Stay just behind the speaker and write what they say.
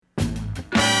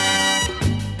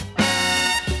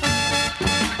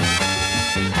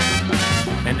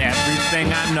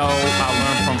everything I know, I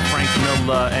learned from Frank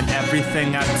Miller, and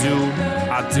everything I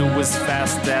do as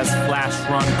fast as flash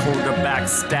run quarterback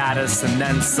status, and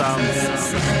then some.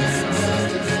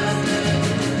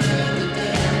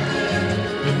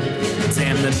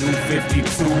 Damn, the new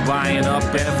 52, buying up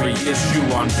every issue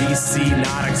on DC,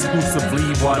 not exclusively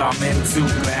what I'm into.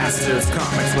 Bastards,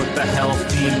 comics with the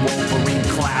healthy Wolverine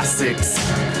classics.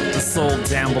 The soul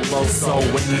down below, so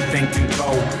anything can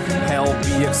go. Hell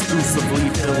be exclusively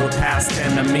filled with past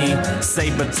enemy,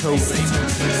 Sabertooth.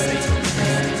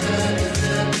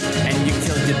 And you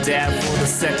killed your dad for the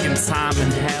second time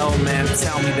in hell, man,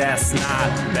 tell me that's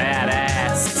not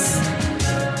badass.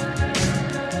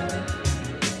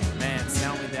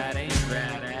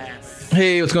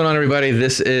 Hey, what's going on, everybody?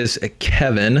 This is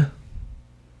Kevin.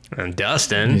 And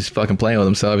Dustin. He's fucking playing with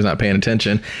himself. He's not paying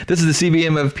attention. This is the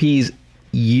CBMFP's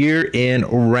year-end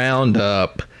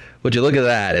roundup. Would you look at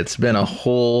that? It's been a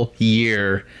whole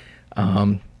year.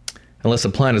 Unless the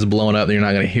planet is blowing up, then you're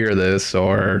not going to hear this,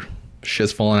 or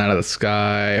shit's falling out of the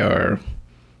sky, or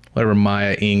whatever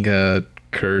Maya Inca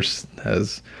curse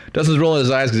has. Dustin's rolling his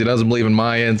eyes because he doesn't believe in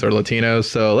Mayans or Latinos,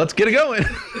 so let's get it going.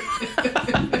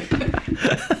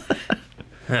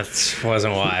 That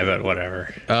wasn't why, but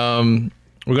whatever.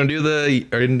 We're going to do the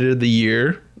end of the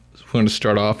year. We're going to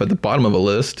start off at the bottom of a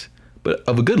list, but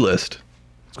of a good list.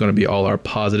 It's going to be all our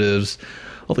positives,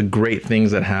 all the great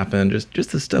things that happened,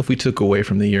 just the stuff we took away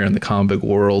from the year in the comic book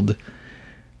world.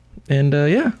 And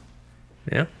yeah.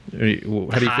 Yeah.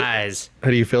 How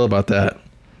do you feel about that?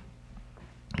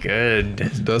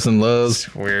 Good. Dustin loves.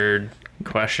 It's weird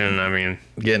question. I mean,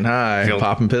 getting high,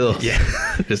 popping pills. Yeah.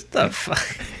 Just the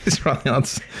fuck. It's probably on.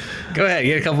 Go ahead,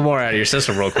 get a couple more out of your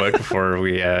system real quick before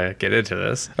we get into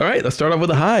this. All right, let's start off with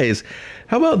the highs.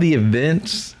 How about the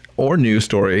events or news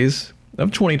stories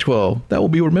of 2012 that will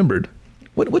be remembered?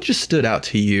 What just stood out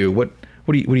to you? What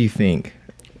do you think?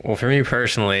 Well, for me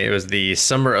personally, it was the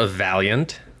Summer of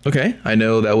Valiant. Okay, I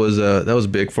know that was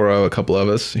big for a couple of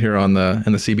us here in the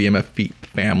CBMFP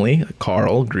family.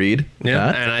 Carl agreed. Yeah,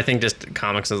 and I think just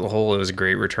comics as a whole, it was a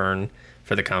great return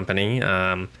for the company.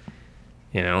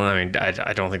 You know, I mean,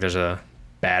 I don't think there's a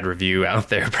bad review out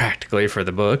there practically for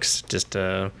the books. Just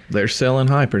they're selling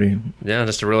high pretty. Yeah,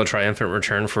 just a real triumphant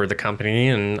return for the company,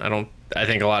 and I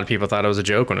think a lot of people thought it was a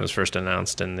joke when it was first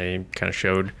announced, and they kind of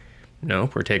showed, no,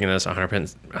 we're taking this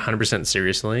 100%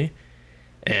 seriously.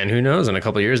 And who knows, in a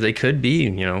couple of years, they could be,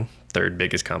 you know, third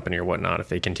biggest company or whatnot if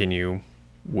they continue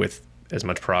with as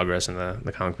much progress in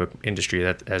the comic book industry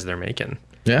as they're making.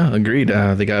 Yeah, agreed.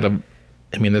 They got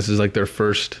this is like their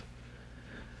first,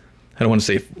 I don't want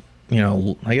to say, you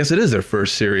know, I guess it is their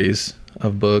first series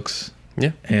of books.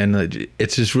 Yeah. And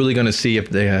it's just really going to see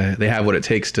if they have what it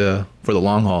takes for the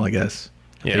long haul, I guess.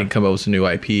 Yeah. They can come up with some new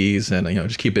IPs and, you know,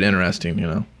 just keep it interesting, you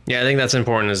know. Yeah, I think that's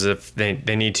important, is if they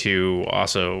need to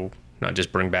also not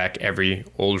just bring back every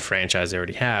old franchise they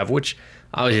already have, which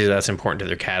obviously that's important to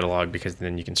their catalog because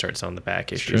then you can start selling the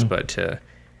back issues. But to,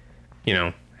 you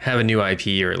know, have a new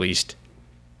IP or at least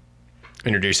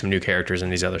introduce some new characters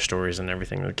in these other stories and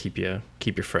everything will keep you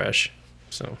fresh.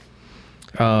 So,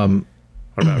 what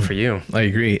about for you? I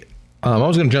agree. I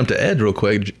was going to jump to Ed real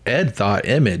quick. Ed thought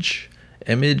Image,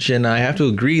 and I have to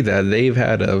agree that they've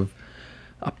had a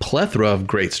plethora of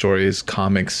great stories,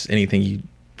 comics, anything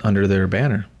under their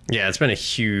banner. Yeah, it's been a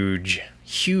huge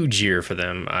year for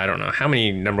them. I don't know how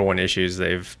many #1 issues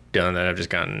they've done that have just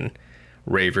gotten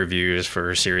rave reviews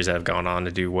for series that have gone on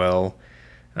to do well.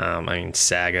 I mean,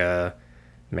 Saga,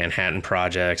 Manhattan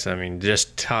Projects. I mean,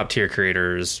 just top tier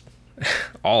creators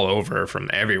all over, from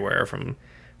everywhere, from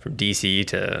DC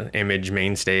to Image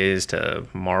mainstays to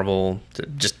Marvel to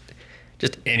just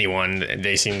anyone.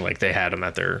 They seem like they had them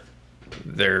at their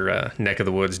neck of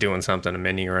the woods doing something, a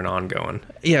mini or an ongoing.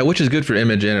 Yeah, which is good for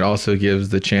Image, and it also gives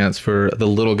the chance for the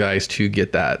little guys to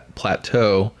get that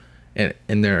plateau, and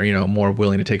they're, you know, more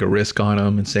willing to take a risk on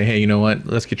them and say, hey, you know what,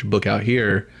 let's get your book out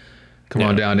here. Come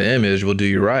on down to Image, we'll do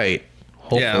you right.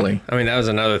 Hopefully. Yeah, I mean, that was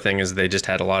another thing, is they just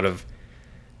had a lot of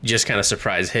just kind of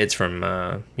surprise hits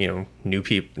from you know, new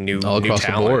people, new across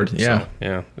talent. The board. Yeah, so,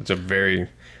 yeah, it's a very,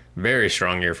 very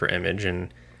strong year for Image,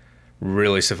 and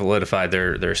really solidified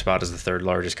their spot as the third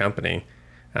largest company.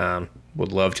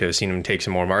 Would love to have seen them take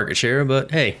some more market share,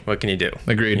 but hey, what can you do?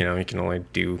 Agreed. You know, you can only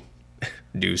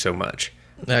do so much.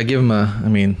 I give them I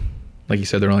mean, like you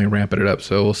said, they're only ramping it up,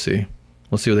 so we'll see.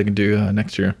 We'll see what they can do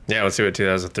next year. Yeah, let's see what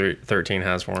 2013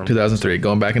 has for them. 2003,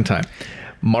 going back in time.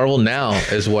 Marvel Now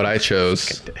is what I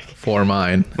chose for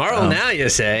mine. Marvel Now, you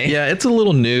say? Yeah, it's a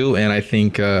little new, and I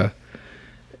think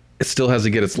it still has to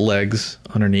get its legs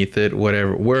underneath it,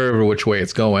 wherever which way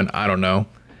it's going. I don't know.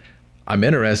 I'm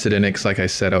interested in it because, like I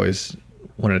said, I always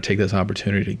wanted to take this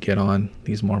opportunity to get on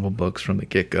these Marvel books from the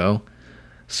get-go.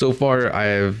 So far,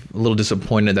 I'm a little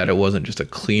disappointed that it wasn't just a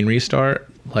clean restart,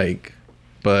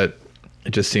 but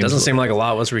it just seems... Doesn't seem like a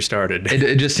lot was restarted.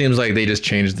 It just seems like they just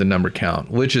changed the number count,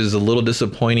 which is a little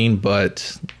disappointing,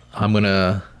 but I'm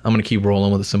gonna keep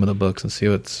rolling with some of the books and see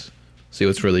what's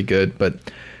really good.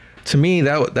 But to me,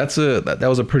 that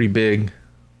was a pretty big...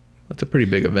 That's a pretty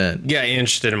big event. Yeah, you're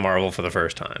interested in Marvel for the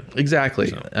first time. Exactly.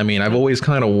 So, I mean, I've always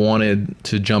kind of wanted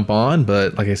to jump on,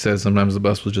 but like I said, sometimes the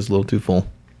bus was just a little too full.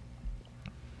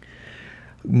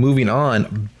 Moving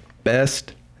on,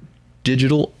 best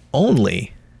digital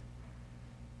only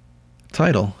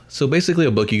title. So basically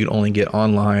a book you can only get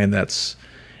online that's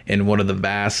in one of the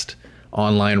vast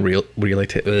online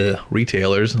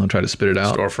retailers. I'll try to spit it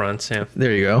out. Storefronts, yeah.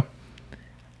 There you go.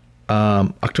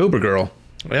 October Girl.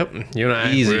 Yep, you and I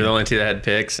were the only two that had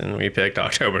picks, and we picked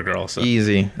October Girl. So.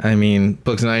 Easy. I mean,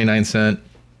 book's 99 cents.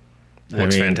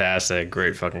 Looks fantastic.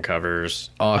 Great fucking covers.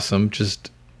 Awesome.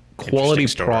 Just quality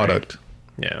product.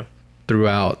 Yeah.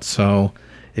 Throughout. So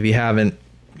if you haven't,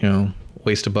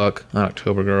 waste $1 on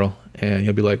October Girl, and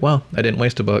you'll be like, well, I didn't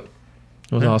waste $1. It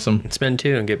was awesome. Spend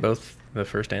 $2 and get both the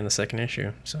first and the second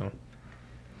issue. So.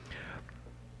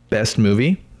 Best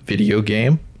movie, video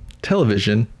game,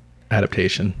 television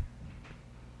adaptation.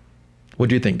 What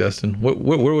do you think, Dustin? Where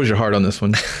was your heart on this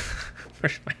one?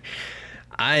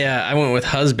 I went with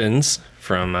Husbands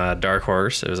from Dark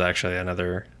Horse. It was actually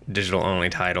another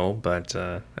digital-only title, but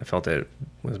I felt it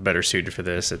was better suited for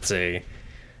this. It's a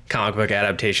comic book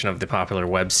adaptation of the popular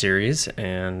web series,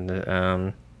 and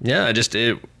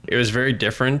it was very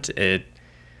different.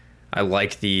 I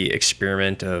liked the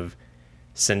experiment of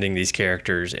sending these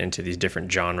characters into these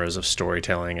different genres of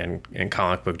storytelling and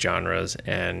comic book genres,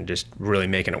 and just really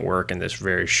making it work in this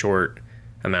very short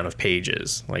amount of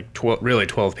pages, like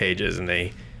 12 pages, and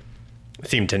they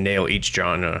seem to nail each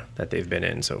genre that they've been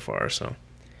in so far. So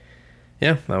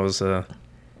yeah, that was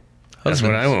that's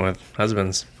what I went with.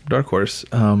 Husbands. Dark Horse.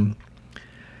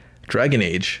 Dragon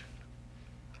Age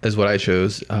is what I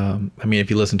chose. I mean, if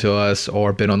you listen to us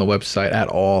or been on the website at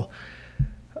all,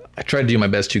 I tried to do my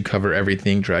best to cover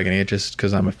everything Dragon Age just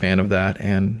because I'm a fan of that.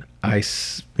 And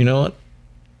you know what?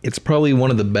 It's probably one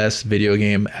of the best video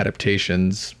game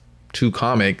adaptations to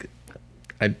comic,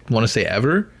 I want to say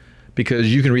ever,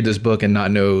 because you can read this book and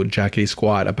not know jackety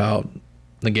squat about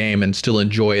the game and still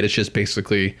enjoy it. It's just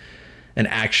basically an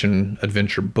action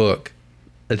adventure book.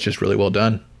 It's just really well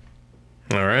done.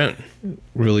 All right.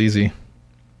 Real easy.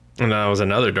 And that was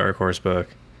another Dark Horse book.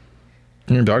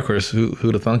 Dark Horse,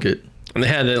 who'd have thunk it? And they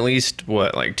had at least, 2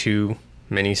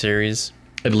 miniseries?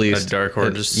 At least. Dark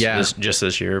Horse just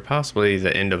this year. Possibly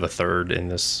the end of a third in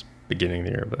this beginning of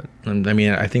the year. But I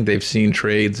mean, I think they've seen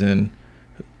trades, and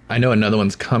I know another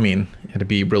one's coming. It'd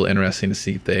be real interesting to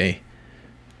see if they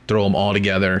throw them all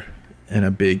together in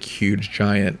a big, huge,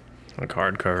 giant... like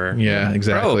hardcover. Yeah,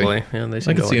 exactly. Probably. Yeah,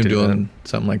 I could see them doing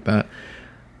something like that.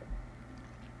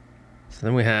 So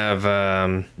then we have...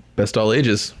 Best All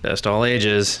Ages. Best All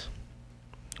Ages.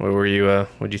 What were you?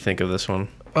 What'd you think of this one?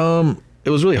 It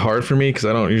was really hard for me because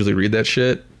I don't usually read that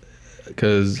shit.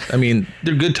 Because I mean,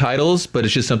 they're good titles, but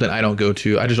it's just something I don't go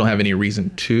to. I just don't have any reason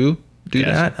to do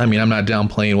that. I mean, I'm not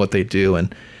downplaying what they do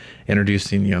and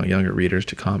introducing younger readers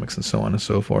to comics and so on and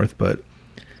so forth. But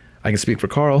I can speak for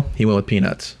Carl. He went with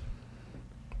Peanuts.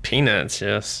 Peanuts,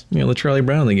 yes. The Charlie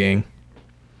Brown gang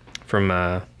from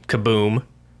Kaboom,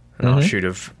 an offshoot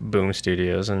of Boom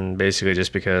Studios, and basically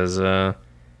just because.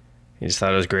 He just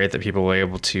thought it was great that people were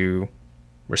able to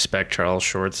respect Charles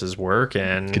Schwartz's work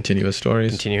and continue his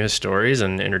stories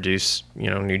and introduce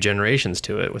new generations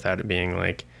to it without it being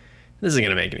like, this isn't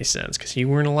going to make any sense because you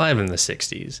weren't alive in the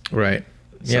 60s. Right.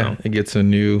 So. Yeah. It gets a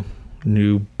new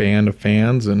band of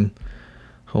fans, and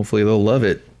hopefully they'll love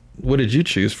it. What did you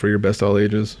choose for your Best All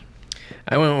Ages?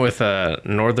 I went with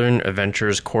Northern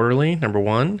Adventures Quarterly, number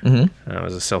 1. Mm-hmm. It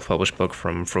was a self-published book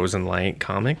from Frozen Light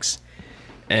Comics.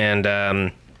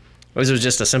 And this was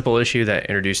just a simple issue that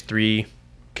introduced 3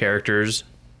 characters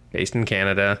based in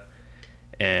Canada,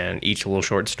 and each a little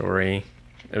short story.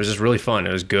 It was just really fun.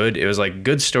 It was good. It was like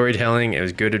good storytelling. It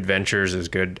was good adventures. It was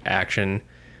good action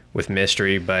with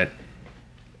mystery, but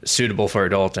suitable for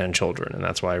adults and children. And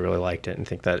that's why I really liked it and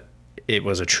think that it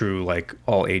was a true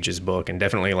all ages book, and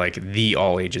definitely the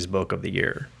all ages book of the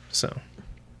year. So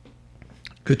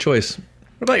good choice.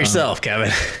 What about yourself,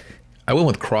 Kevin? I went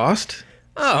with Crossed.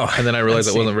 Oh. And then I realized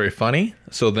that wasn't very funny.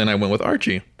 So then I went with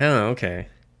Archie. Oh, okay.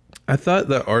 I thought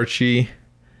that Archie...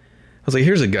 I was like,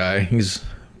 here's a guy. He's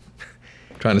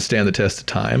trying to stand the test of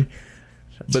time.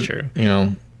 That's true.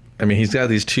 I mean, he's got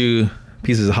these 2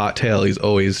 pieces of hot tail. He's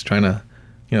always trying to,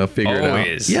 figure it out.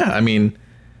 Always. Yeah, I mean,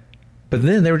 But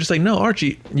then they were just like, no,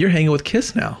 Archie, you're hanging with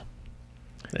Kiss now.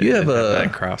 You have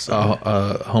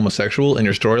a homosexual in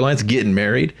your storylines getting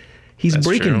married. He's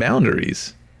breaking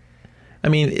boundaries. I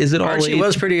mean, is it all... Archie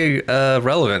was pretty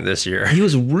relevant this year. He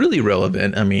was really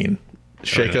relevant. I mean,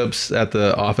 shakeups at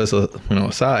the office,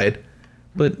 aside.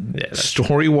 But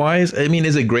story-wise, I mean,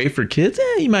 is it great for kids?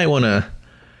 You might want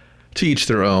to each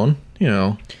their own,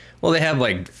 Well, they have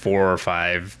like 4 or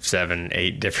 5, 7,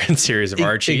 8 different series of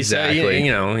Archie. Exactly.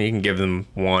 So, you can give them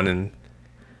one and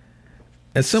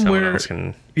somewhere,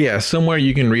 somewhere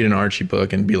you can read an Archie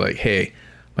book and be like, hey,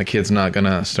 my kid's not going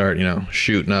to start,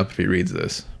 shooting up if he reads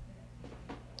this.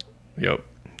 Yep.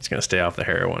 He's going to stay off the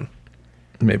heroin.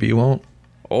 Maybe he won't.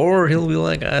 Or he'll be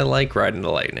like, I like riding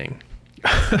the lightning.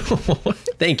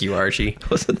 Thank you, Archie.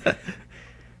 Wasn't that?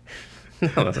 No,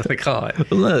 that's what they call it.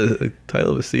 Wasn't that the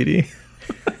title of a CD?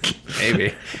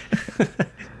 Maybe.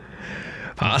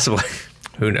 Possibly.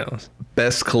 Who knows?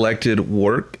 Best collected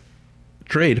work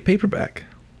trade paperback.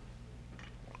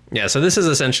 Yeah, so this is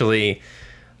essentially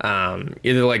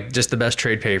either like just the best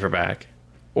trade paperback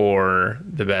or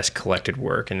the best collected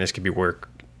work. And this could be work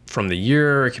from the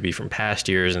year, it could be from past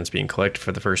years and it's being collected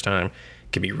for the first time.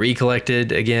 It could be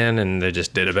recollected again and they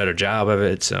just did a better job of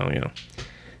it. So,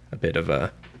 a bit of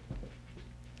a,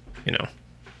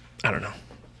 I don't know,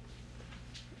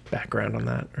 background on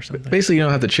that or something. Basically, you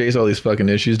don't have to chase all these fucking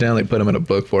issues down. They put them in a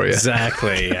book for you.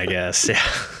 Exactly, I guess. Yeah.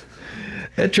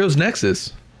 It chose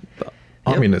Nexus.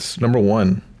 Ominous,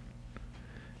 #1.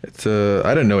 It's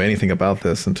I didn't know anything about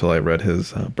this until I read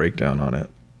his breakdown on it.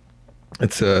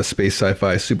 It's a space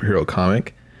sci-fi superhero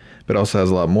comic, but also has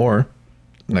a lot more.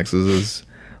 Nexus is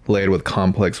laid with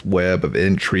complex web of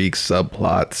intrigue,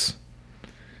 subplots.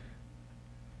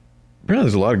 Apparently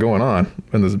there's a lot going on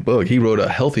in this book. He wrote a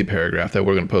healthy paragraph that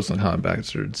we're going to post on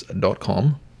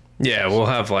comicbastards.com. Yeah, we'll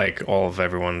have like all of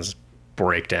everyone's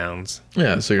breakdowns.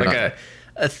 Yeah, so you're like not...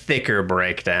 a thicker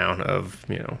breakdown of,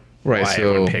 right, why so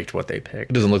everyone picked what they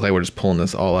picked. It doesn't look like we're just pulling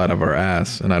this all out of our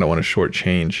ass, and I don't want to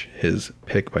shortchange his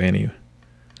pick by any...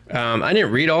 I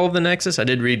didn't read all of the Nexus. I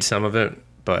did read some of it,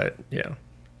 but yeah.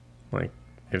 Like,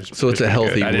 so it's a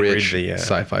healthy, rich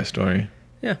sci-fi story.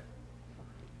 Yeah.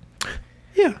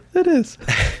 Yeah, it is.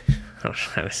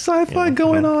 Sci-fi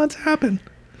going on happen.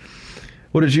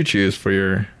 What did you choose for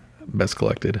your best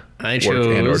collected work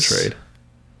and or trade?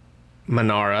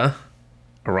 Manara,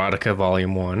 Erotica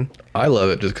Volume 1. I love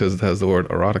it just because it has the word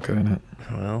erotica in it.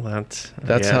 Well,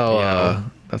 that's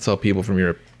how people from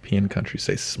European countries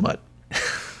say smut.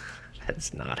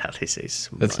 That's not how they say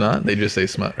smut. It's not? They just say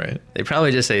smut, right? They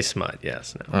probably just say smut,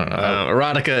 yes. No. I don't know.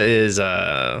 Erotica is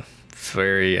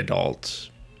very adult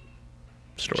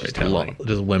storytelling.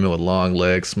 Just women with long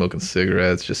legs, smoking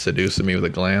cigarettes, just seducing me with a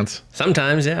glance.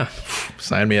 Sometimes, yeah.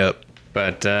 Sign me up.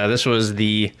 But this was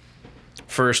the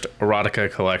first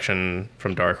erotica collection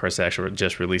from Dark Horse. They actually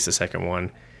just released the second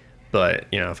one. But,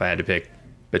 if I had to pick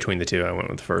between the two, I went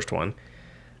with the first one.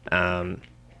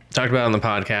 Talked about it on the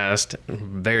podcast,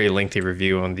 very lengthy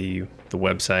review on the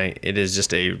website. It is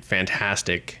just a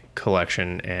fantastic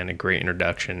collection and a great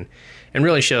introduction, and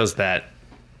really shows that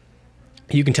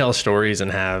you can tell stories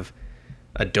and have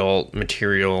adult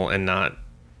material and not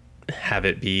have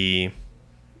it be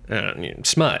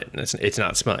smut. It's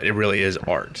not smut. It really is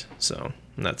art. So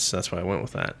that's why I went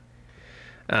with that.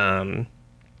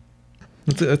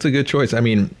 That's a good choice. I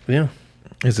mean, yeah.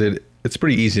 It's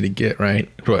pretty easy to get, right?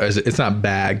 It's not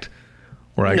bagged.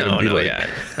 Where I can be like, yeah.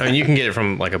 I mean, you can get it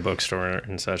from like a bookstore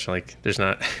and such. Like, there's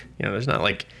not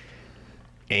like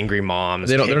angry moms.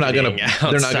 They're not gonna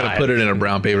put it in a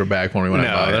brown paper bag for me when I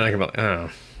buy it. They're not gonna be like,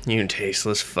 oh, you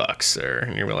tasteless fucks, sir.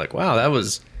 And you're like, wow, that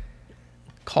was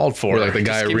called for. Or like the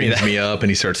guy rings me up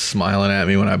and he starts smiling at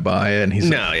me when I buy it, and he's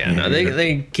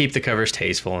they keep the covers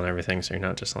tasteful and everything, so you're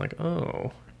not just like,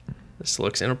 oh, this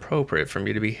looks inappropriate for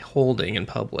me to be holding in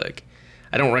public.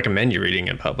 I don't recommend you reading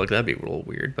in public. That'd be a little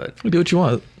weird, but do what you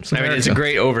want. It's a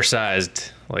great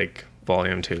oversized like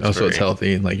volume too. So it's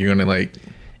healthy. Like you're gonna like.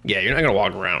 Yeah, you're not gonna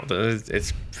walk around with it.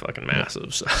 It's fucking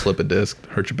massive. So. Slip a disc,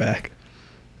 hurt your back.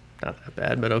 Not that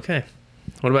bad, but okay.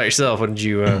 What about yourself? What did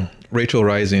you? Rachel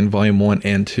Rising, Volume 1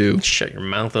 and 2. Shut your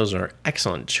mouth. Those are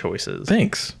excellent choices.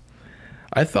 Thanks.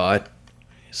 I thought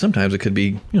sometimes it could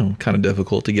be kind of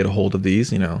difficult to get a hold of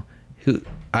these.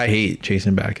 I hate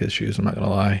chasing back issues. I'm not gonna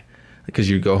lie. Because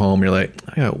you go home, you're like,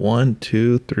 I got 1,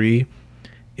 2, 3,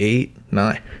 8,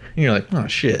 9. And you're like, oh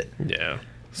shit. Yeah.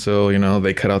 So,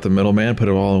 they cut out the middleman, put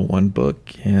it all in one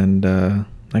book, and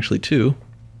actually 2,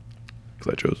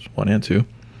 because I chose 1 and 2.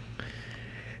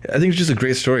 I think it's just a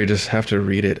great story. You just have to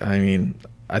read it. I mean,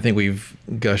 I think we've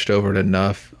gushed over it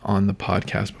enough on the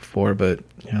podcast before, but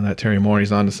that Terry Moore,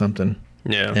 he's onto something.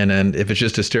 Yeah. And then if it's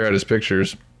just to stare at his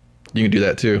pictures, you can do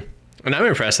that too. And I'm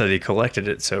impressed that he collected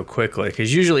it so quickly,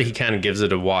 because usually he kind of gives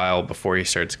it a while before he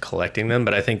starts collecting them.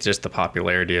 But I think just the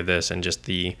popularity of this and just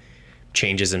the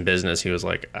changes in business, he was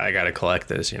like, I got to collect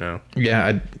this, you know?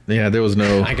 Yeah, there was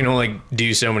no... I can only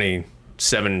do so many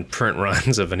 7 print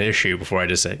runs of an issue before I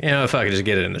just say, if I could just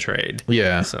get it in the trade.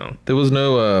 Yeah, so there was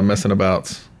no messing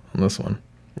about on this one.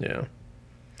 Yeah.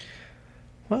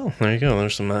 Well, there you go.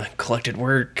 There's some collected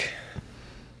work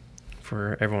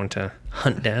for everyone to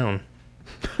hunt down.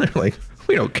 They're like,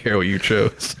 we don't care what you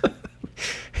chose.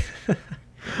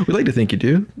 We'd like to think you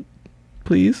do.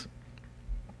 Please.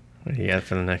 What do you got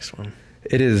for the next one?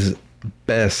 It is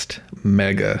Best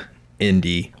Mega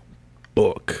Indie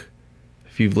Book.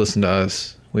 If you've listened to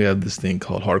us, we have this thing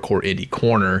called Hardcore Indie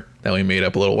Corner that we made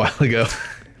up a little while ago.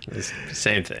 It's the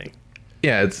same thing.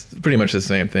 Yeah, it's pretty much the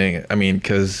same thing. I mean,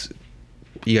 because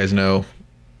you guys know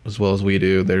as well as we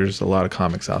do, there's a lot of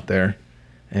comics out there,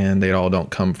 and they all don't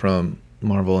come from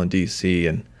Marvel and DC,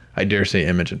 and I dare say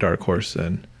Image and Dark Horse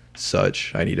and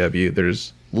such, IDW.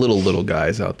 There's little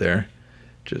guys out there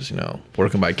just,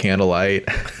 working by candlelight.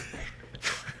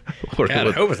 working God,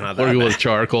 I hope it's not that working bad. with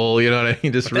charcoal, you know what I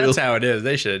mean? Just That's how it is.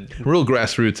 They should. real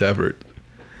grassroots effort.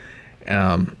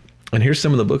 And here's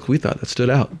some of the books we thought that stood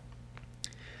out.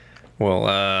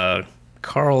 Well,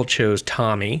 Carl chose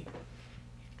Tommy.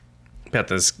 About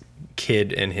this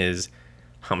kid and his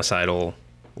homicidal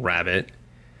rabbit.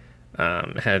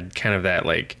 Had kind of that,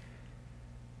 like,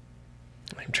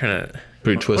 I'm trying to...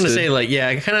 Pretty I want twisted. to say, like,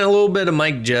 yeah, kind of a little bit of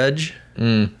Mike Judge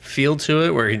feel to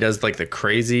it, where he does, like, the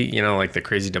crazy, like the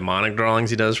crazy demonic drawings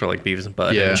he does for, like, Beavis and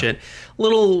Butthead and shit.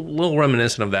 Little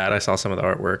reminiscent of that. I saw some of the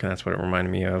artwork, and that's what it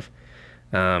reminded me of.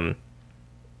 And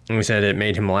we said it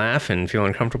made him laugh and feel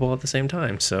uncomfortable at the same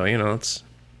time. So, it's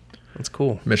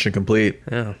cool. Mission complete.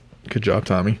 Yeah. Good job,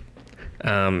 Tommy.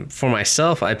 For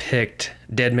myself, I picked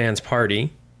Dead Man's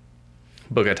Party,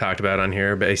 book I talked about on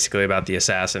here, basically about the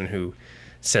assassin who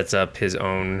sets up his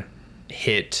own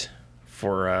hit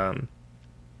for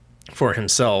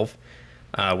himself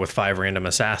with 5 random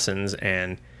assassins,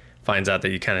 and finds out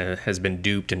that he kind of has been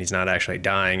duped and he's not actually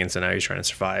dying, and so now he's trying to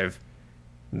survive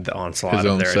the onslaught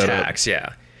of their attacks.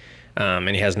 Yeah. And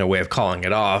he has no way of calling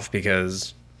it off,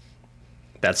 because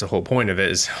that's the whole point of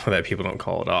it, is so that people don't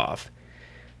call it off.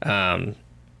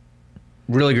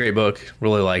 Really great book.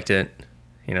 Really liked it.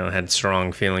 Had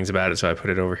strong feelings about it, so I put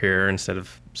it over here instead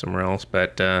of somewhere else.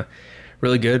 But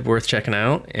really good, worth checking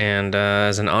out. And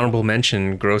as an honorable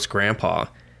mention, Gross Grandpa,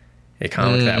 a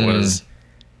comic that was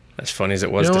as funny as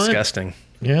it was disgusting.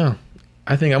 Yeah.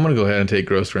 I think I'm going to go ahead and take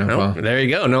Gross Grandpa. Nope, there you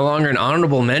go. No longer an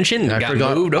honorable mention.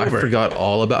 Moved over. I forgot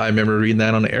all about. I remember reading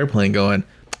that on the airplane, going,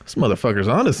 "This motherfucker's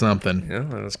onto something." Yeah,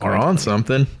 that was or on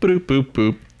something. Boop boop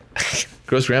boop.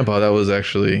 Gross Grandpa. That was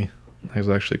actually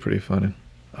pretty fun.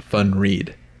 A fun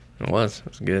read. It was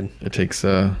good. It takes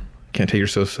can't take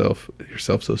yourself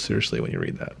so seriously when you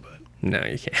read that, but no,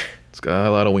 you can't. It's got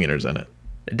a lot of wieners in it.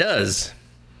 It does.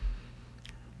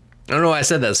 I don't know why I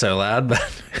said that so loud,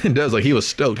 but it does. Like, he was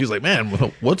stoked. He's like, "Man,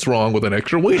 what's wrong with an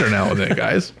extra wiener now and then,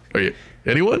 guys? Are you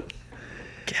anyone?"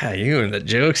 God, you and the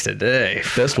jokes today.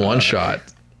 Best one shot.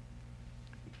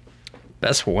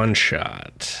 Best one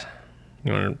shot.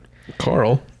 You want to?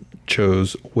 Carl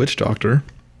chose Witch Doctor.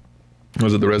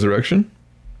 Was it The Resurrection?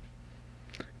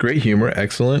 Great humor,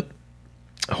 excellent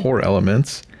horror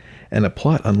elements, and a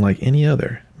plot unlike any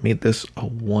other made this a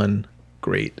one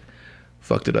great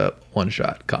fucked it up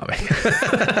one-shot comic.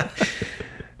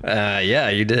 Yeah,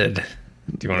 you did.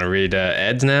 Do you want to read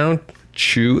Ed's now?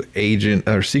 Secret Agent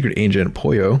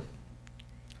Poyo.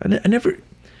 I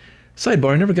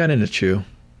never got into Chew.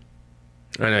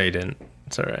 I know you didn't.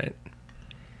 It's all right.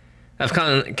 I've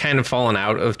kind of fallen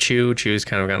out of Chew. Chew's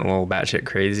kind of gotten a little batshit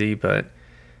crazy, but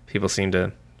people seem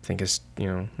to think it's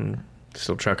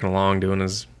still trucking along, doing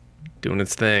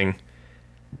its thing.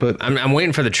 But I'm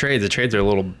waiting for the trades. The trades are a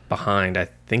little behind. I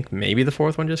think maybe the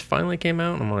 4th one just finally came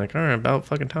out. And I'm like, all right, about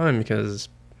fucking time, because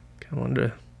I kind of wanted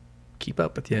to keep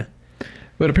up with you.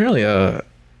 But apparently,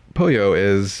 Poyo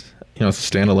is,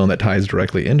 it's a standalone that ties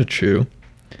directly into Chew.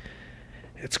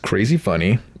 It's crazy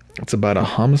funny. It's about a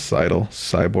homicidal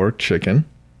cyborg chicken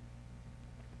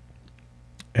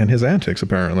and his antics,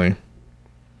 apparently.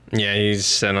 Yeah, he's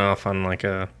sent off on like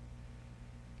a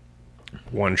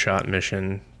one-shot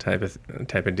mission type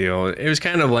of deal. It was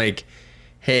kind of like,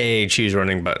 hey, Chew's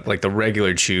running, but like the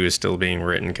regular Chew is still being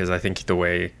written, because I think the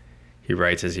way he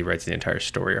writes is he writes the entire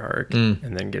story arc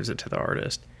and then gives it to the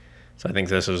artist. So I think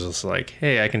this was just like,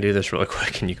 hey, I can do this really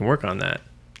quick and you can work on that.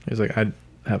 He's like, I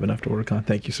have enough to work on.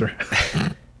 Thank you, sir.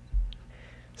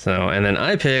 So, and then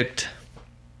I picked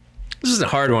This is a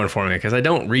hard one for me because I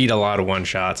don't read a lot of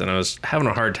one-shots, and I was having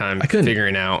a hard time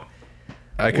figuring out.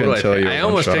 I couldn't tell you. I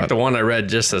almost picked the one I read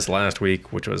just this last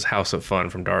week, which was House of Fun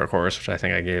from Dark Horse, which I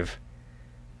think I gave.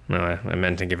 No, I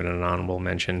meant to give it an honorable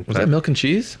mention. Was that Milk and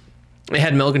Cheese? It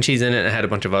had Milk and Cheese in it. It had a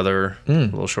bunch of other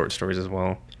little short stories as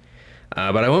well.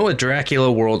 But I went with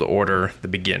Dracula World Order, The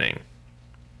Beginning.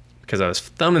 Because I was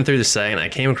thumbing through the site and I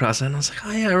came across it and I was like,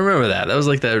 oh yeah, I remember that. That was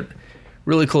like the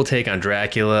really cool take on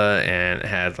Dracula, and it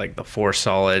had like the 4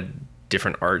 solid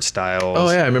different art styles. Oh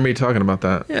yeah, I remember you talking about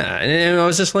that. Yeah, and I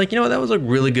was just like, that was a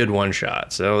really good one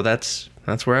shot. So that's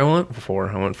where I went for.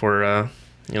 I went for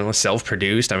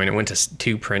self-produced. I mean, it went to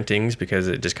 2 printings because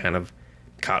it just kind of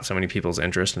caught so many people's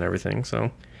interest and everything.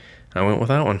 So I went with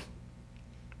that one.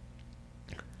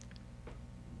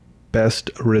 Best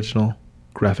original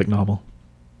graphic novel.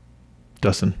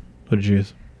 Dustin, what did you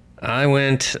use?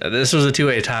 This was a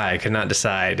 2-way tie. I could not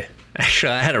decide.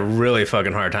 Actually, I had a really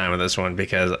fucking hard time with this one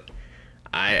because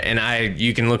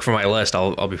you can look for my list.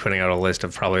 I'll be putting out a list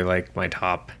of probably like my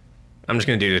top. I'm just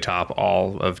going to do the top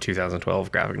all of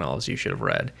 2012 graphic novels you should have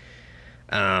read.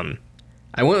 I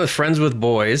went with Friends with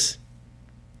Boys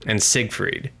and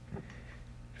Siegfried.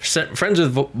 Friends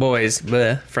with Boys.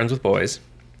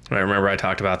 I remember I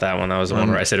talked about that one. That was the one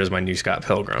where I said it was my new Scott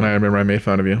Pilgrim. I remember I made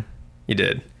fun of you. You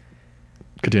did.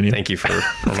 Continue. Thank you for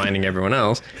reminding everyone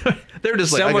else. They were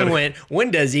just like, someone went,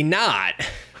 when does he not?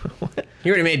 What? He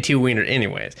already made 2 wiener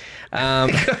anyways.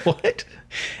 What?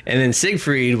 And then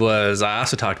Siegfried was, I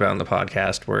also talked about on the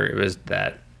podcast, where it was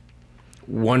that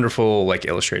wonderful, like,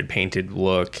 illustrated, painted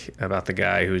look about the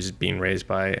guy who's being raised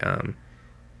by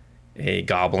a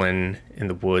goblin in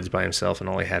the woods by himself, and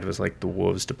all he had was, like, the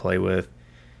wolves to play with.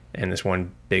 And this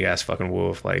one big-ass fucking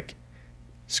wolf, like,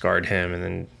 scarred him and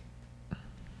then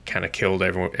kind of killed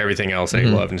everything else that he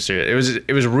loved. And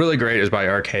it was really great. It was by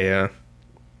Archaea.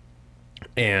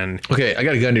 And okay, I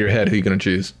got a gun to your head. Who are you gonna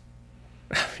choose?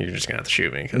 You're just gonna have to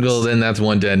shoot me. Well, then that's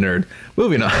one dead nerd.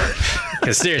 Moving on.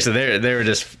 Because seriously, they were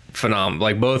just phenomenal.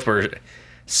 Like, both were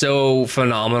so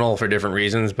phenomenal for different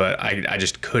reasons, but I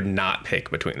just could not pick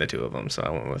between the 2 of them, so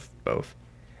I went with both.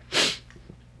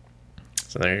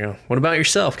 So there you go. What about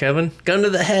yourself, Kevin? Gun to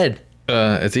the head.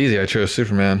 It's easy. I chose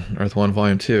Superman, Earth 1,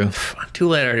 Volume 2. Too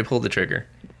late. I already pulled the trigger.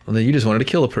 Well, then you just wanted to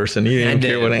kill a person. You didn't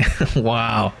care what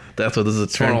wow. That's what this is a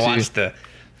turn to. I want to watch the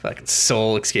fucking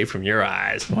soul escape from your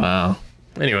eyes. Wow.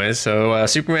 Anyways, so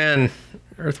Superman,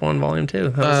 Earth 1, Volume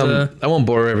 2. I won't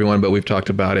bore everyone, but we've talked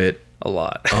about it a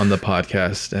lot on the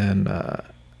podcast, and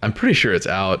I'm pretty sure it's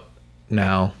out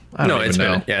now. I don't even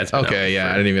know. It's been okay,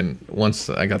 I didn't even. Once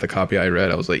I got the copy I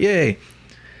read, I was like, yay.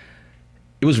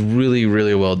 It was really,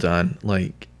 really well done.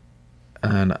 Like,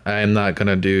 and I'm not going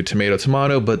to do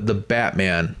tomato, but the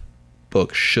Batman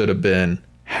book should have been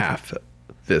half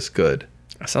this good.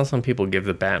 I saw some people give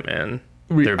the Batman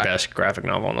their best graphic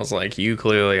novel, and I was like, you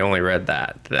clearly only read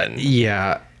that then.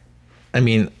 Yeah. I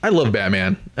mean, I love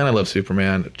Batman and I love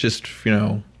Superman. Just,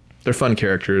 they're fun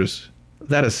characters.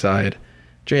 That aside,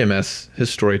 JMS,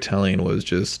 his storytelling was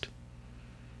just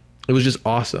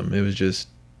awesome. It was just,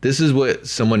 this is what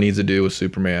someone needs to do with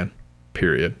Superman,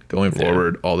 period. Going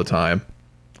forward all the time,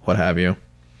 what have you.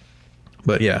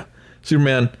 But yeah,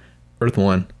 Superman, Earth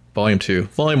 1, Volume 2.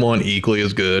 Volume 1 equally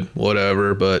as good,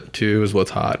 whatever, but 2 is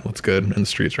what's hot, what's good in the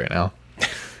streets right now.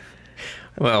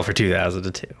 Well, for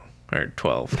 2002 or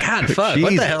 12. God, fuck,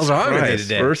 what the hell's wrong with you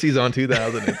today? First he's on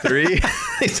 2003.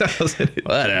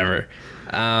 Whatever.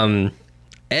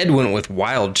 Ed went with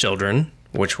Wild Children,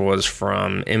 which was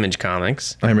from Image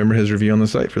Comics. I remember his review on the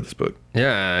site for this book.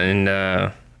 Yeah, and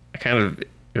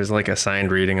it was like a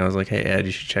signed reading. I was like, hey, Ed,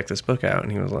 you should check this book out.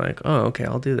 And he was like, oh, okay,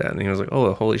 I'll do that. And he was like,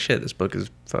 oh, holy shit, this book is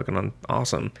fucking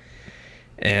awesome.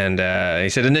 And he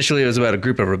said initially it was about a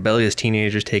group of rebellious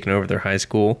teenagers taking over their high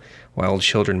school. Wild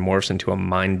Children morphs into a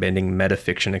mind-bending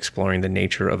metafiction exploring the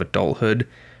nature of adulthood,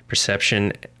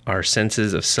 perception, our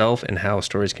senses of self, and how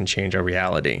stories can change our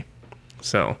reality.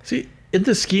 So, see, in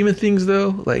the scheme of things,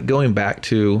 though, like going back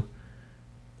to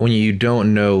when you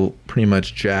don't know pretty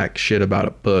much jack shit about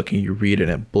a book and you read it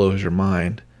and it blows your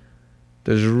mind,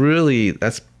 that's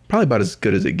probably about as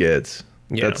good as it gets.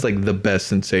 Yeah. That's like the best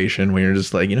sensation when you're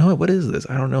just like, what is this?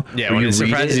 I don't know. Yeah, when it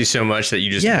surprises you so much that you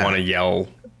just want to yell.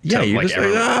 Yeah, you're just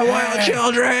like, Wild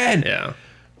Children! Yeah.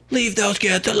 Leave those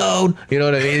kids alone! You know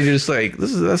what I mean? You're just like,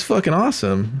 that's fucking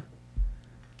awesome.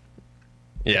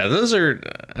 Yeah, those are,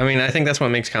 I think that's what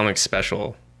makes comics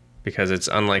special, because it's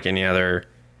unlike any other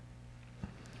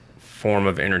form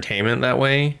of entertainment that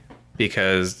way,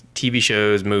 because TV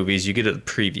shows, movies, you get a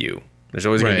preview. There's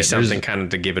always going to be something kind of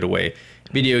to give it away.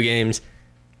 Video games,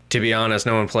 to be honest,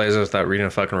 no one plays this without reading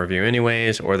a fucking review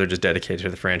anyways, or they're just dedicated to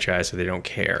the franchise so they don't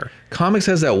care. Comics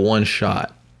has that one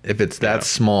shot. If it's that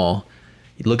small,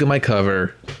 you look at my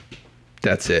cover,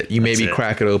 that's it. You maybe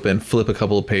crack it open, flip a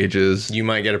couple of pages. You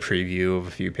might get a preview of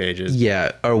a few pages.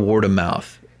 Yeah, or word of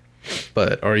mouth.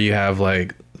 Or you have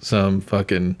like some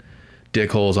fucking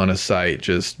dickholes on a site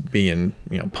just being,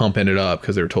 pumping it up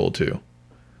because they're told to.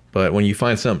 But when you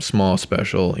find something small,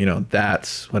 special,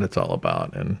 that's what it's all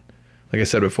about. And like I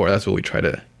said before, that's what we try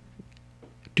to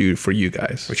do for you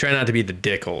guys. We try not to be the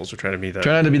dickholes. We try not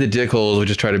to be the dickholes. We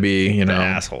just try to be, the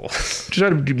asshole. Just try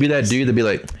to be that dude to be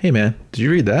like, hey man, did you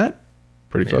read that?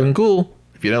 Pretty fucking cool.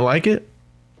 If you didn't like it,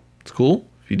 it's cool.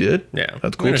 If you did,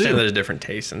 that's cool we understand too. There's different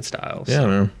tastes and styles. Yeah,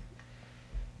 man.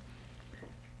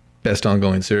 Best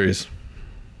ongoing series.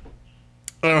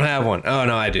 I don't have one. Oh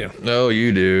no, I do. No,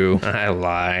 you do. I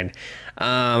lied.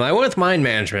 I went with Mind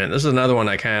Management. This is another one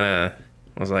I kind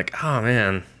of was like, oh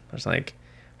man. There's like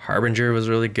Harbinger was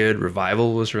really good.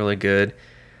 Revival was really good.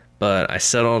 But I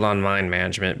settled on Mind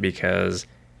Management because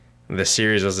the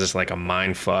series was just like a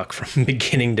mind fuck from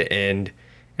beginning to end.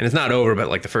 And it's not over, but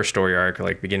like the first story arc,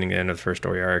 like beginning to end of the first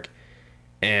story arc.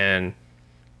 And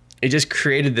it just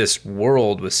created this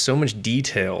world with so much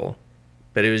detail,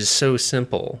 but it was so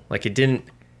simple. Like it didn't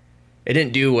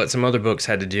do what some other books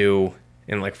had to do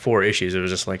in like 4 issues. It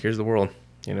was just like, here's the world.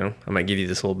 I might give you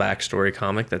this little backstory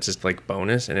comic that's just like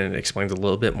bonus, and it explains a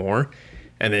little bit more.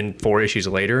 And then 4 issues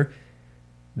later,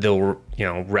 they'll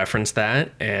reference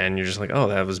that, and you're just like, oh,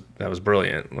 that was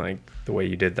brilliant, like the way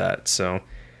you did that. So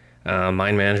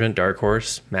Mind Management, Dark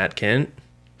Horse, Matt Kent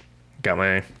got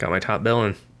my top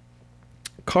billing.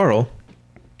 Carl,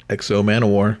 XO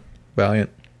Manowar, Valiant.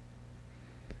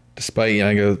 Despite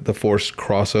the Force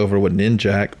crossover with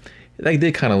Ninjak, that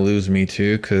did kind of lose me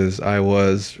too, because I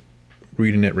was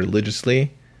reading it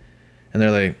religiously, and they're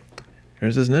like,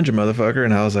 here's this ninja motherfucker,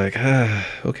 and I was like,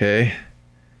 okay,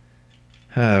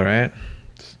 all right,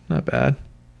 it's not bad,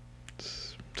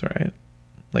 it's all right.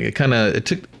 Like it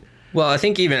took. Well, I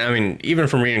think even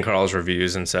from reading Carl's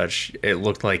reviews and such, it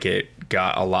looked like it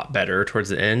got a lot better towards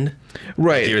the end.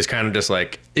 Right. Like he was kind of just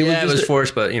like, it was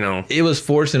forced, but it was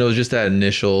forced, and it was just that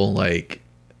initial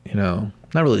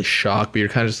not really shock, but you're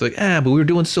kind of just like, but we were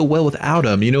doing so well without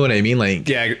him. You know what I mean? Like,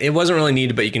 yeah, it wasn't really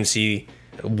needed, but you can see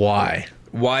why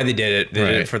they did it. They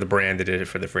did it for the brand. They did it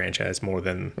for the franchise more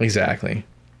than exactly.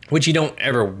 Which you don't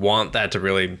ever want that to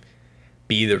really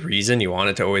be the reason. You want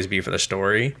it to always be for the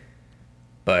story.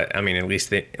 But I mean, at least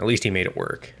he made it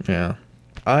work. Yeah.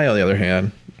 I, on the other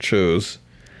hand, chose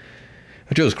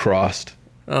Crossed.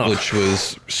 Which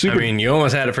was super. I mean, you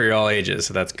almost had it for your all ages,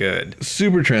 so that's good.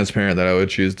 Super transparent that I would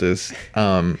choose this.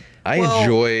 I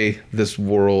enjoy this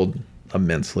world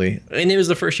immensely. And it was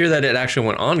the first year that it actually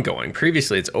went ongoing.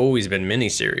 Previously, it's always been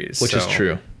miniseries. Which is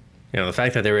true. The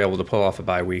fact that they were able to pull off a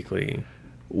bi-weekly.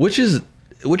 Which is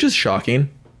shocking.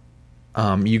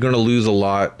 You're going to lose a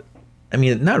lot. I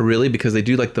mean, not really, because they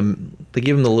do they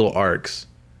give them the little arcs.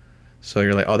 So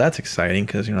you're like, oh, that's exciting,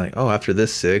 because you're like, oh, after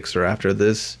this 6 or after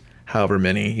this however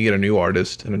many, you get a new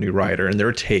artist and a new writer and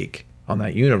their take on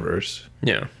that universe.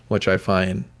 Yeah. Which I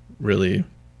find really,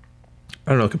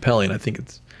 compelling. I think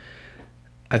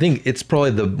it's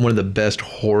probably one of the best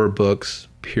horror books,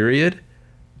 period.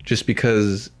 Just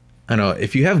because, I don't know,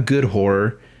 if you have good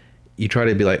horror, you try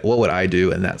to be like, what would I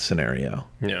do in that scenario?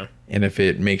 Yeah. And if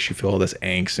it makes you feel all this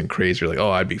angst and crazy, you're like,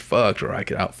 oh, I'd be fucked, or I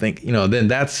could outthink,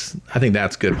 then I think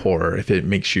that's good horror. If it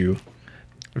makes you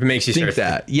think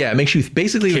that. Yeah, it makes you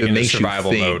basically it makes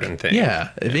survival you think. Mode and think.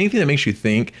 Yeah, if anything that makes you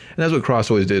think, and that's what Crossed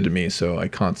always did to me. So I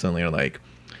constantly are like,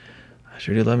 I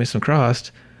sure did love me some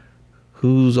Crossed.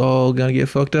 Who's all gonna get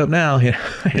fucked up now? You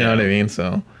know what I mean?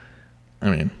 So,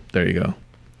 there you go.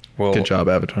 Well, good job,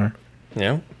 Avatar.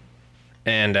 Yeah.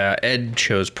 And Ed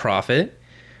chose Prophet,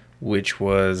 which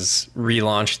was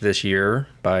relaunched this year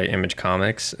by Image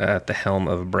Comics at the helm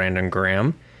of Brandon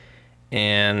Graham.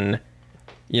 And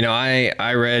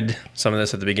I read some of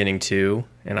this at the beginning too,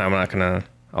 and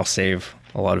I'll save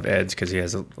a lot of Ed's because he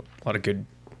has a lot of good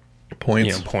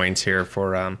points here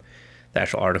for the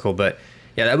actual article. But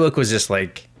yeah, that book was just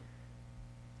like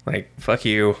fuck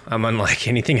you. I'm unlike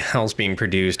anything else being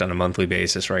produced on a monthly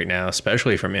basis right now,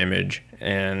 especially from Image.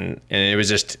 And it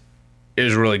was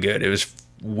really good. It was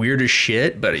weird as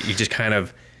shit, but you just kind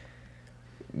of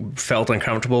felt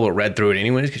uncomfortable but read through it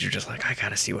anyways because you're just like, I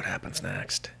gotta see what happens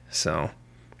next. So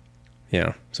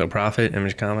yeah, so Prophet,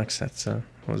 Image Comics, that's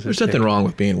there's nothing wrong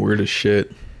with being weird as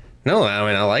shit. No,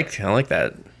 I like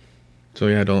that. So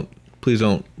yeah, please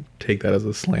don't take that as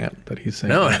a slant that he's saying.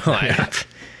 No,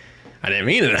 I didn't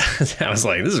mean it. I was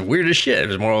like, this is weird as shit. It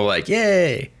was more like,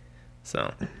 yay.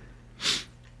 So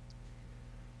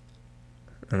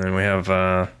And then we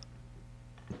have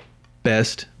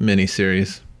Best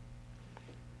miniseries.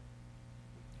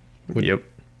 Yep.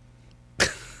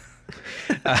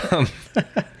 I'm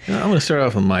going to start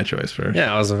off with my choice first.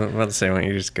 Yeah, I was about to say, why don't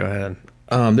you just go ahead?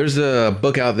 There's a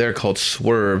book out there called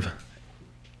Swerve.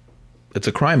 It's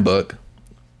a crime book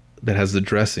that has the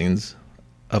dressings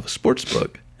of a sports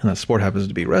book, and that sport happens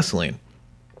to be wrestling.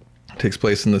 It takes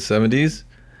place in the 70s.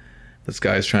 This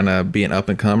guy's trying to be an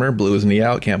up-and-comer, blew his knee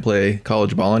out, can't play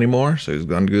college ball anymore, so he's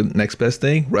going to do the next best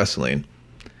thing, wrestling.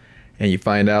 And you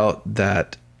find out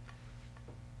that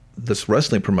this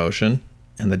wrestling promotion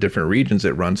and the different regions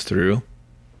it runs through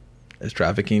is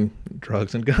trafficking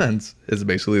drugs and guns. It's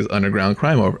basically this underground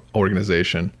crime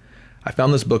organization. I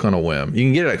found this book on a whim. You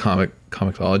can get it at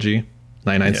Comixology,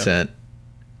 99 cents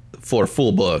for a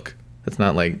full book. It's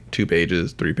not like 2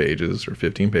 pages, 3 pages, or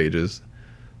 15 pages.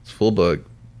 It's a full book,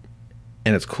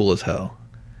 and it's cool as hell.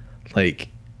 Like,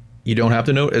 you don't have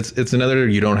to know. It's another,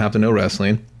 you don't have to know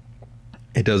wrestling.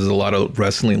 It does a lot of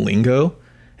wrestling lingo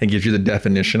and gives you the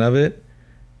definition of it,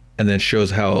 and then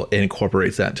shows how it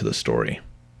incorporates that into the story.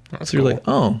 That's so you're cool. like,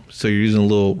 oh, so you're using a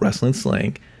little wrestling slang.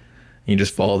 And you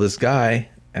just follow this guy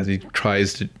as he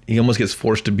almost gets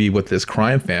forced to be with this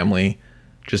crime family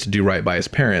just to do right by his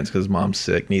parents because mom's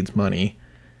sick, needs money.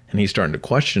 And he's starting to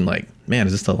question, like, man,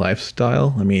 is this the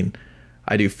lifestyle? I mean,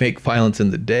 I do fake violence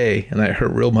in the day and I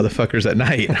hurt real motherfuckers at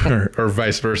night or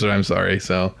vice versa. I'm sorry.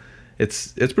 So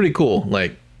it's pretty cool.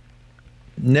 Like,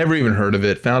 never even heard of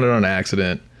it. Found it on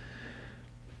accident.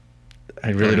 I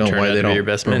really don't know why they don't. Your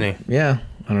best mini. Yeah.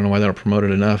 I don't know why they don't promote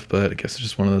it enough, but I guess it's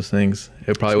just one of those things.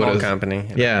 It probably would have. Company.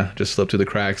 You know. Yeah. Just slipped through the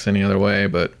cracks any other way,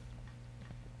 but.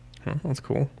 Oh, that's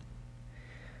cool.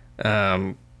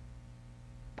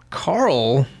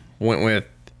 Carl went with.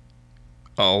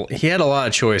 Oh, he had a lot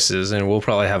of choices, and we'll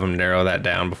probably have him narrow that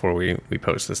down before we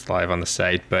post this live on the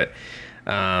site. But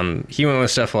he went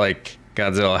with stuff like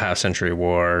Godzilla: Half Century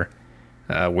War,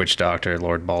 Witch Doctor,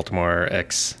 Lord Baltimore,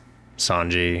 X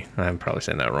Sanji. I'm probably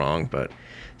saying that wrong, but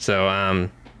so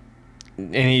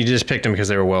and he just picked them because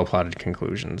they were well plotted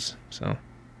conclusions. So,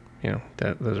 you know,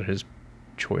 those are his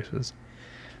choices.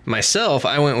 Myself,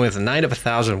 I went with Night of a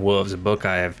Thousand Wolves, a book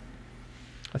I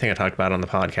think I talked about on the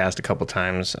podcast a couple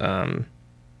times.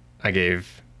 I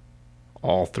gave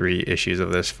all 3 issues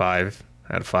of this 5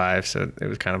 out of 5, so it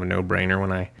was kind of a no-brainer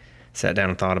when I sat down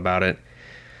and thought about it.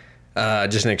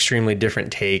 Just an extremely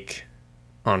different take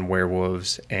on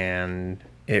werewolves, and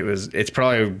it's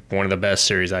probably one of the best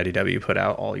series IDW put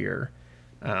out all year.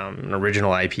 An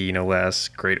original IP, no less,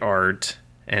 great art,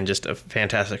 and just a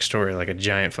fantastic story. Like a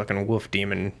giant fucking wolf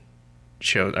demon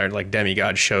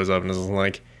demigod shows up and is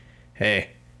like,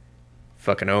 hey,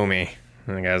 fucking owe me.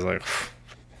 And the guy's like,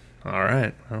 all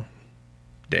right, well,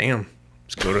 damn,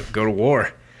 let's go to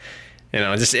war. You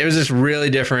know, it was just really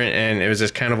different, and it was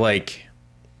just kind of like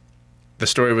the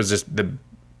story was just the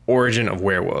origin of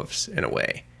werewolves in a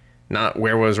way. Not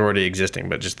werewolves already existing,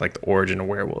 but just like the origin of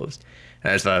werewolves.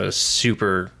 And I just thought it was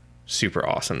super, super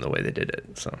awesome the way they did it.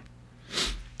 So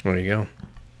there you go.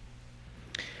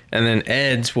 And then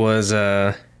Ed's was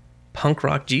Punk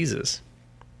Rock Jesus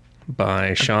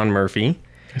by Sean Murphy.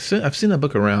 I've seen that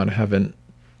book around.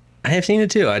 I have seen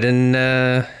it too. I didn't.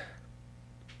 I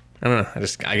don't know.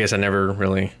 I guess I never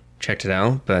really checked it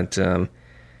out. But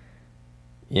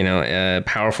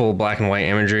powerful black and white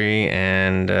imagery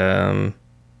and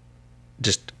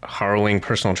just harrowing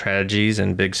personal tragedies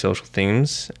and big social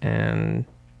themes. And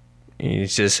he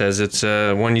just says it's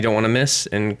one you don't want to miss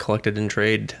and collected in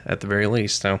trade at the very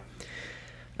least. So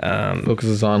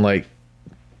focuses on like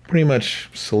pretty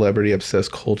much celebrity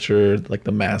obsessed culture, like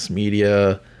the mass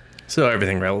media. So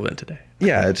everything relevant today.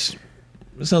 Yeah, it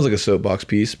sounds like a soapbox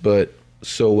piece, but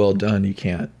so well done you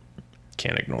can't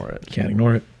ignore it. Can't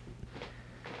ignore it.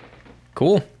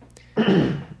 Cool.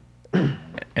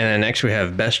 And then next we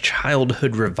have Best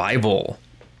Childhood Revival.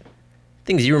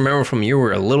 Things you remember from you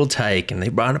were a little tyke, and they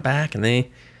brought it back, and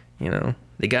they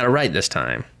got it right this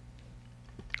time.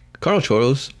 Carl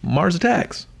chose Mars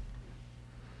Attacks.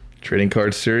 Trading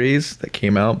card series that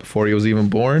came out before he was even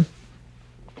born.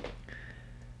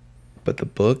 But the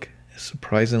book is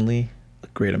surprisingly a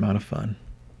great amount of fun.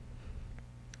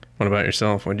 What about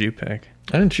yourself? What'd you pick?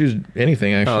 I didn't choose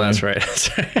anything, actually. Oh, that's right.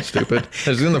 Stupid. It's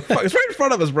right in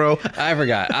front of us, bro. I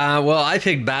forgot. Well, I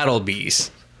picked Battle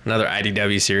Beast, another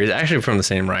IDW series, actually from the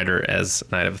same writer as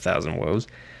Night of a Thousand Woes.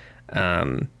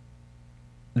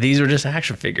 These were just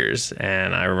action figures,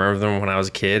 and I remember them when I was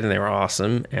a kid, and they were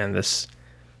awesome. And this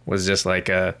was just like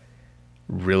a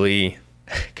really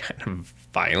kind of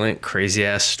violent,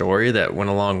 crazy-ass story that went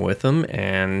along with them.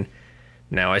 And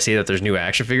now I see that there's new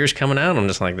action figures coming out, and I'm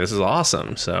just like, this is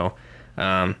awesome. So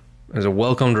It was a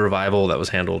welcomed revival that was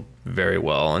handled very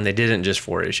well, and they didn't just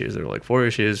 4 issues. They were like 4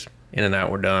 issues, in and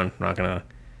out, we're done. We're not gonna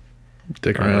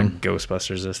Stick around.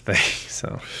 Ghostbusters this thing.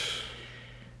 So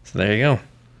there you go.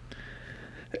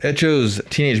 Echo's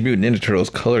Teenage Mutant Ninja Turtles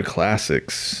Color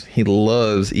Classics. He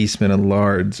loves Eastman and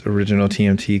Lard's original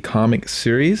TMT comic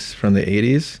series from the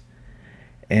 80s,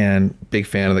 and big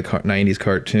fan of the 90s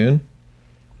cartoon.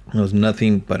 It was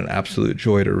nothing but an absolute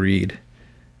joy to read.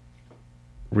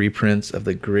 Reprints of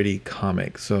the gritty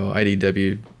comic. So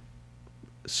IDW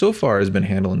so far has been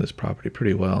handling this property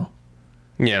pretty well.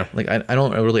 Yeah. Like I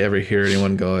don't really ever hear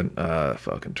anyone going,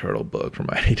 fucking turtle book from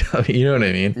IDW. You know what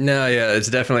I mean? No, yeah, it's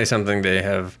definitely something they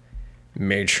have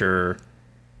made sure.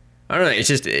 I don't know. It's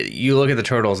just you look at the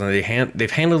Turtles and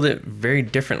they've handled it very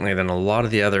differently than a lot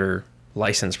of the other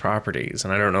licensed properties,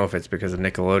 and I don't know if it's because of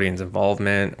Nickelodeon's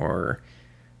involvement or,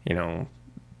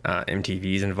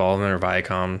 MTV's involvement or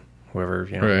Viacom, whoever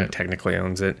right. technically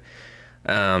owns it.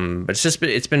 But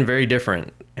it's been very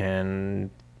different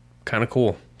and kind of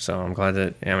cool. So I'm glad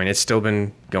that it's still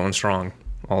been going strong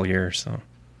all year. So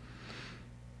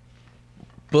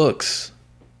books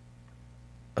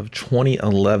of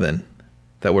 2011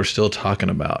 that we're still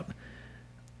talking about.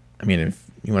 I mean, if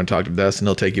you want to talk to Dustin,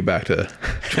 he'll take you back to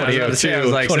 2002,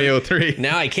 2003.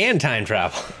 Now I can time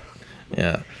travel.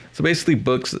 Yeah. So basically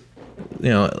books,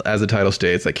 as the title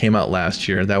states, that came out last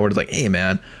year that were like, hey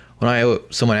man, when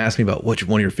someone asked me about which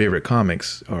one of your favorite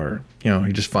comics, or,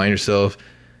 you just find yourself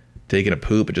taking a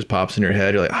poop, it just pops in your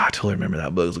head. You're like, I totally remember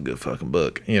that book. It was a good fucking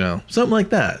book. Something like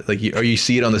that. Like, or you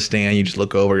see it on the stand, you just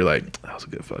look over, you're like, that was a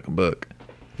good fucking book.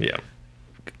 Yeah.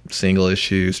 Single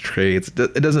issues, trades,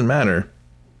 it doesn't matter.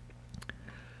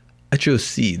 I chose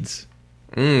Seeds.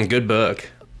 Good book.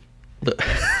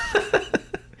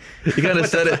 You kind of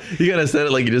said it. You kind of said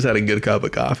it like you just had a good cup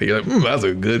of coffee. You're like, that's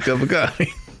a good cup of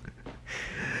coffee.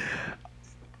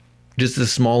 Just a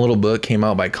small little book came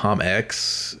out by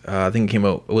ComX. I think it came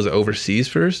out. Was it overseas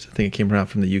first? I think it came out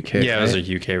from the UK. Yeah, it was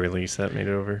a UK release that made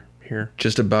it over here.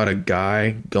 Just about a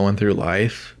guy going through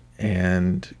life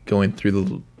and going through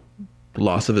the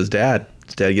loss of his dad.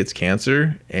 His dad gets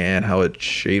cancer and how it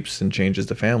shapes and changes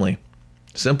the family.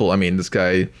 Simple. I mean, this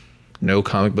guy, no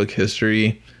comic book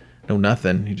history, no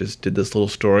nothing. He just did this little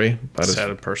story. Just had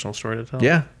a personal story to tell.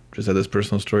 Yeah, just had this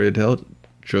personal story to tell.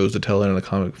 Chose to tell it in a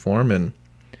comic form, and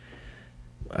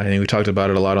I think we talked about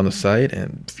it a lot on the site.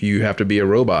 And if you have to be a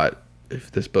robot,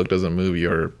 if this book doesn't move,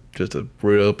 you're just a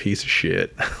real piece of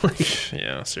shit.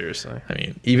 Yeah, seriously. I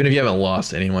mean, even if you haven't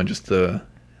lost anyone, just the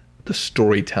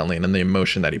storytelling and the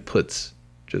emotion that he puts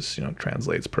just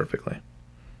translates perfectly.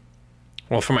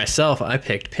 Well, for myself, I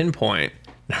picked Pinpoint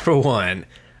 #1,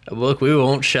 a book we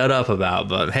won't shut up about,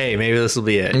 but hey, maybe this will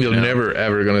be it. You're never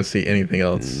ever gonna see anything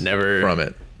else from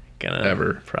it.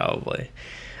 Ever. Probably.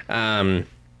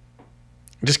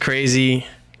 Just crazy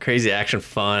action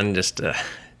fun, just a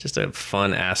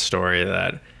fun ass story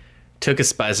that took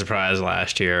us by surprise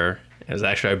last year. It was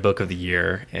actually our book of the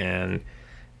year, and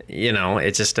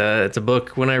it's just it's a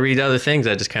book. When I read other things,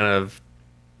 I just kind of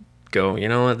go, you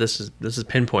know what, this is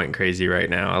Pinpoint crazy right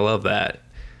now. I love that.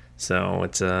 So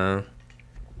it's I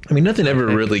mean, nothing ever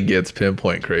really gets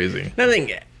Pinpoint crazy.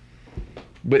 Nothing.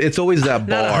 But it's always that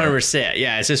bar. Not 100%.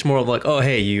 Yeah, it's just more of like, oh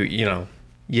hey, you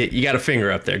got a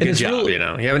finger up there. Good job. Really,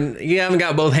 you haven't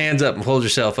got both hands up and hold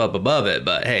yourself up above it,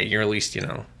 but hey, you're at least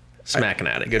smacking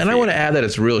at it. Good. And I want to add that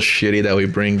it's real shitty that we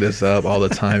bring this up all the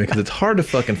time because it's hard to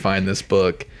fucking find this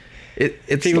book.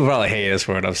 It's people probably hate us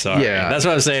for it. I'm sorry. Yeah, that's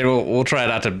what I'm saying. We'll try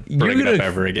not to bring it up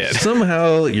ever again.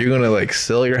 Somehow you're gonna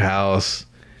sell your house,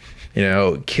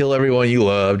 kill everyone you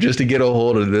love just to get a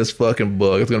hold of this fucking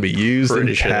book. It's gonna be used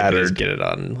and tattered. Just get it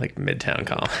on Midtown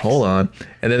Comics. Hold on,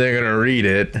 and then they're gonna read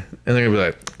it and they're gonna be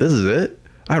like, "This is it.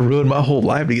 I ruined my whole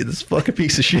life to get this fucking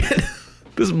piece of shit.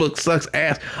 This book sucks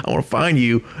ass. I want to find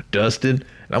you, Dustin,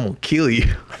 and I'm gonna kill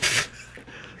you."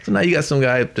 So now you got some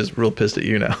guy just real pissed at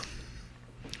you now.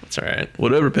 That's all right.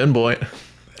 Whatever, Pinpoint.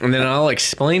 And then I'll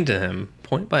explain to him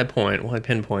point by point why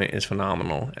Pinpoint is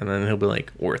phenomenal, and then he'll be like,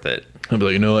 worth it. He'll be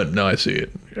like, you know what? Now I see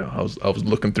it. I was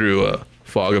looking through a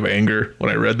fog of anger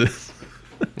when I read this.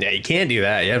 Yeah, you can't do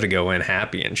that. You have to go in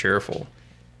happy and cheerful.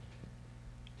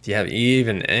 If you have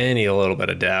even any little bit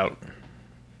of doubt,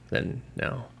 then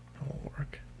no, it won't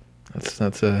work.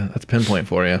 That's Pinpoint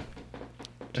for you.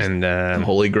 And the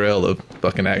holy grail of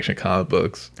fucking action comic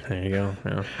books. There you go.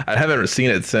 Yeah. I haven't seen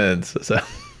it since. So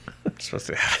supposed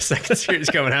to have a second series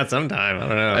coming out sometime. I don't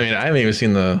know. I mean, I haven't even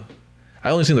seen I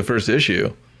only seen the first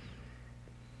issue.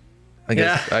 I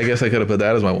guess I could have put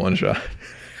that as my one shot.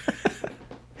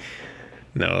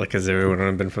 No, because it wouldn't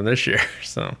have been from this year.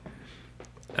 So,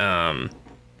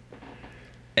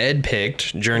 Ed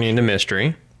picked Journey into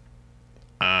Mystery.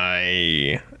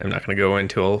 I am not going to go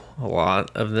into a lot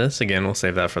of this. Again, we'll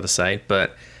save that for the site.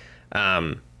 But,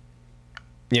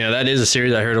 that is a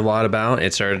series I heard a lot about.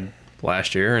 It started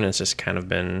last year, and it's just kind of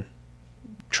been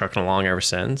trucking along ever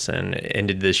since, and it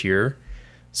ended this year.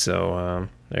 So,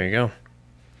 there you go.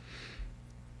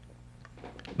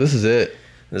 This is it.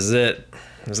 This is it.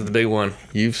 This is the big one.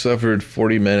 You've suffered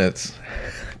 40 minutes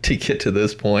to get to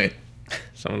this point.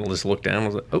 Someone just looked down and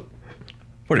was like, oh.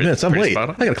 40 minutes, I'm late. I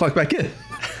got to clock back in.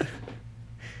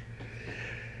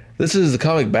 This is the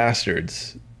Comic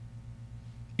Bastards.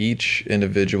 Each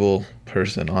individual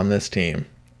person on this team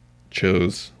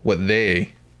chose what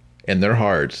they, in their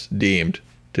hearts, deemed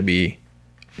to be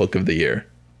Book of the Year.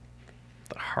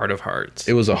 The Heart of Hearts.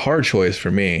 It was a hard choice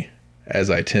for me, as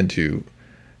I tend to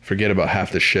forget about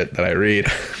half the shit that I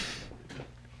read.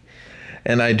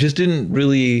 And I just didn't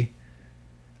really...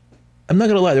 I'm not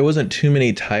going to lie, there wasn't too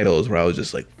many titles where I was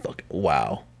just like, fuck,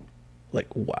 wow. Like,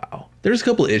 wow. There's a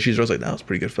couple of issues where I was like, that was a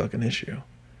pretty good fucking issue.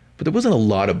 But there wasn't a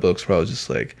lot of books where I was just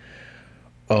like,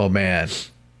 oh man,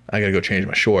 I got to go change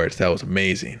my shorts. That was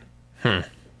amazing. I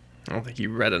don't think you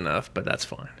read enough, but that's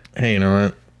fine. Hey, you know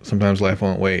what? Sometimes life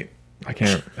won't wait. I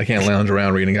can't lounge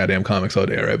around reading goddamn comics all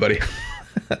day, all right, buddy?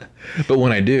 But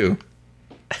when I do,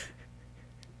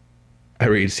 I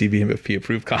read CBMFP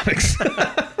approved comics.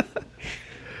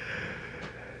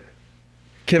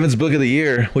 Kevin's Book of the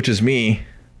Year, which is me,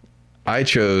 I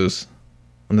chose,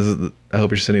 and this is I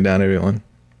hope you're sitting down, everyone.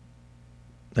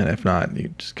 And if not,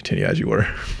 you just continue as you were.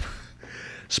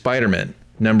 Spider-Man,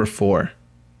 number 4.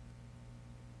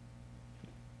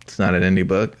 It's not an indie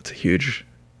book. It's a huge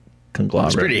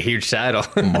conglomerate. It's a pretty huge title.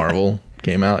 Marvel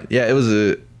came out. Yeah, it was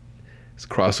a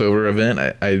crossover event.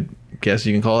 I guess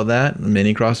you can call it that. A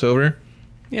mini crossover.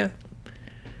 Yeah.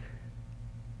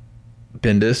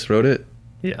 Bendis wrote it.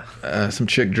 Yeah. Some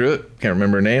chick drew it. Can't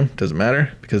remember her name. Doesn't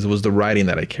matter because it was the writing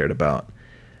that I cared about.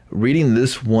 Reading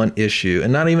this one issue,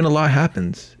 and not even a lot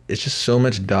happens. It's just so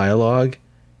much dialogue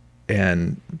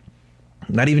and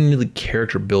not even really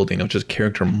character building. It was just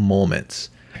character moments.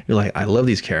 You're like, I love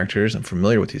these characters. I'm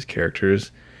familiar with these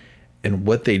characters. And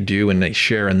what they do and they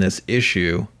share in this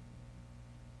issue,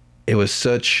 it was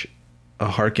such a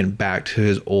harken back to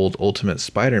his old Ultimate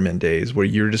Spider-Man days where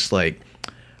you're just like,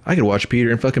 I could watch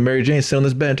Peter and fucking Mary Jane sit on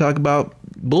this bed and talk about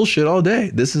bullshit all day.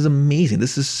 This is amazing.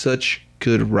 This is such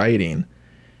good writing.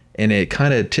 And it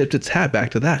kind of tipped its hat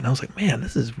back to that. And I was like, man,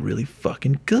 this is really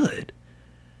fucking good.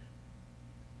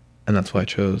 And that's why I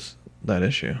chose that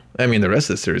issue. I mean, the rest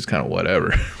of the series is kind of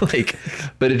whatever.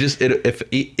 But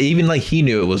even like he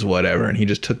knew it was whatever. And he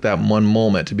just took that one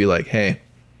moment to be like, hey,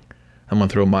 I'm going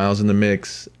to throw Miles in the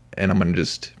mix. And I'm going to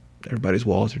just, everybody's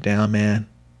walls are down, man.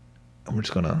 And we're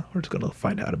just gonna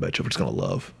find out about you. We're just gonna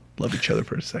love each other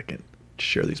for a second.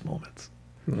 Share these moments.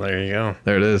 There you go.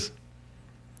 There it is.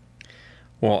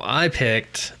 Well, I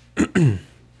picked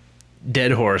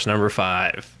Dead Horse number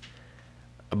 5,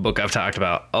 a book I've talked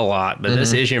about a lot, but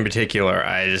this issue in particular,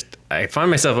 I find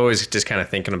myself always just kind of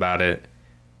thinking about it,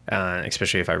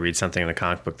 especially if I read something in a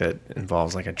comic book that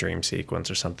involves like a dream sequence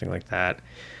or something like that.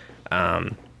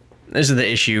 This is the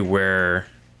issue where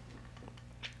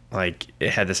like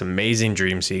it had this amazing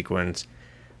dream sequence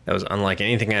that was unlike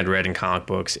anything I'd read in comic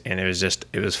books, and it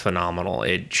was phenomenal.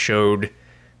 It showed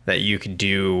that you could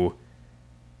do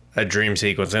a dream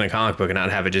sequence in a comic book and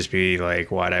not have it just be like,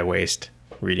 why'd I waste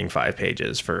reading 5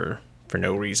 pages for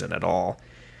no reason at all.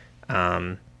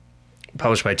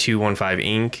 Published by 215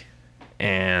 Inc.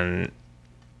 And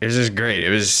it was just great. It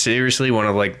was seriously one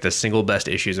of like the single best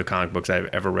issues of comic books I've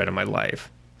ever read in my life.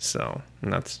 So,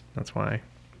 and that's why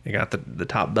it got the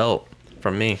top belt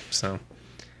from me. So,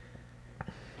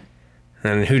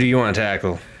 and who do you want to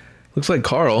tackle? Looks like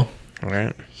Carl. All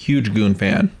right. Huge Goon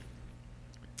fan.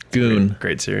 Goon.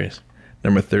 Great series.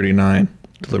 Number 39.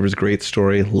 Delivers great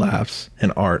story, laughs,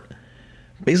 and art.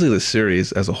 Basically, the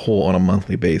series as a whole on a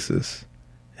monthly basis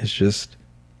is just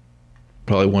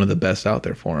probably one of the best out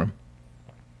there for him.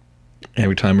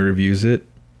 Every time he reviews it,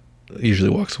 usually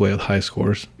walks away with high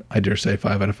scores. I dare say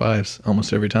 5 out of 5s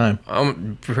almost every time.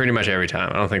 Pretty much every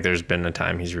time. I don't think there's been a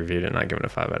time he's reviewed it and not given it a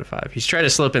 5 out of 5. He's tried to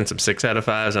slip in some 6 out of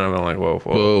 5s, and I'm like,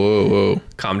 whoa.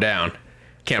 Calm down.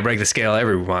 Can't break the scale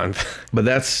every month. But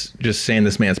that's just saying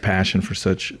this man's passion for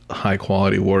such high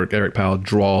quality work. Eric Powell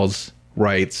draws,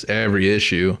 writes every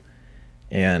issue,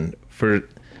 and to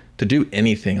do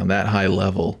anything on that high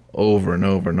level over and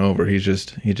over and over, he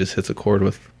just hits a chord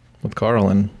with Carl,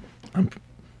 and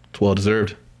it's well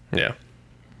deserved. Yeah,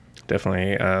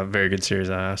 definitely a very good series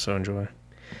I also enjoy.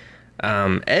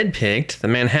 Ed picked The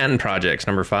Manhattan Projects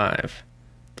number 5.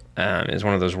 is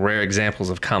one of those rare examples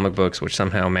of comic books which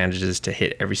somehow manages to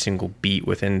hit every single beat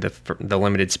within the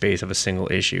limited space of a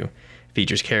single issue.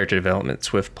 Features character development,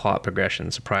 swift plot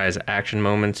progression, surprise action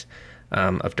moments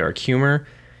of dark humor,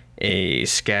 a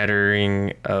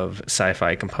scattering of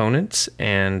sci-fi components,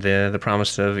 and the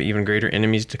promise of even greater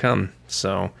enemies to come.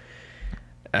 So,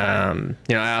 I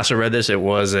also read this. It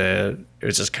was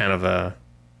just kind of a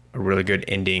really good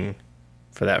ending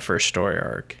for that first story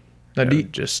arc. Now,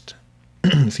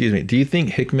 excuse me. Do you think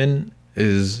Hickman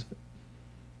is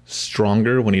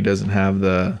stronger when he doesn't have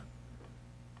the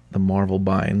Marvel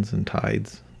binds and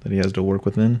tides that he has to work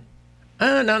within?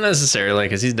 Not necessarily,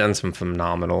 because he's done some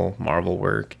phenomenal Marvel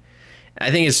work. I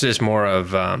think it's just more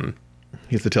of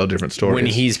he has to tell different stories. When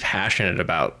he's passionate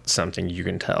about something, you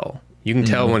can tell. You can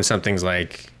tell when something's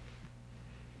like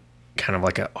kind of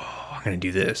like I'm going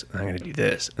to do this, and I'm going to do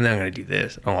this, and then I'm going to do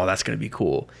this. Oh, that's going to be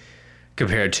cool.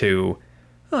 Compared to,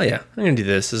 oh yeah, I'm going to do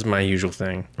this. This is my usual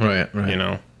thing. Right.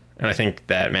 And I think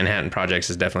that Manhattan Projects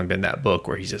has definitely been that book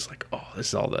where he's just like, oh, this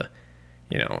is all the,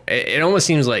 it almost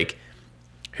seems like,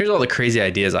 here's all the crazy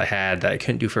ideas I had that I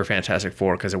couldn't do for Fantastic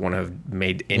Four because it wouldn't have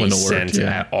made any sense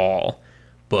at all.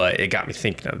 But it got me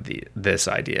thinking of this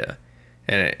idea.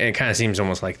 And it kind of seems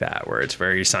almost like that, where it's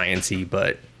very sciencey,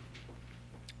 but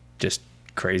just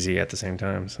crazy at the same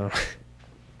time. So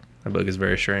that book is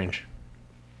very strange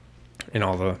in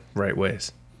all the right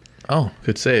ways. Oh,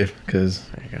 good save, because...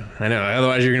 There you go. I know,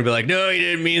 otherwise you're going to be like, no, you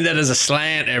didn't mean that as a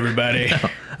slant, everybody. No,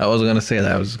 I wasn't going to say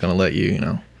that. I was just going to let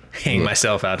you, hang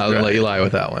myself out. I was going to let you lie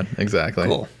with that one. Exactly.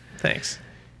 Cool. Thanks.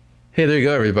 Hey, there you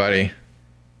go, everybody.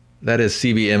 That is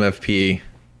CBMFP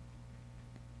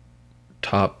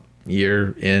top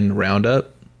year-end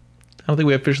roundup. I don't think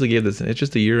we officially gave this. It's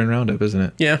just a year-end roundup, isn't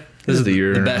it? Yeah. This is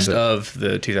the best roundup. of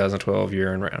the 2012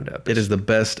 year-end roundup. It is the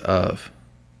best of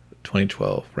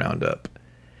 2012 roundup.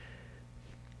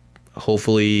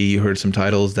 Hopefully you heard some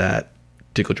titles that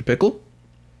tickled your pickle.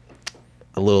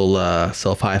 A little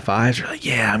self-high fives. You're like,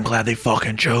 yeah, I'm glad they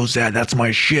fucking chose that. That's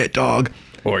my shit, dog.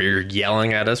 Or you're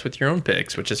yelling at us with your own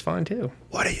picks, which is fine too.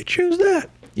 Why did you choose that?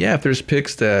 Yeah, if there's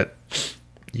picks that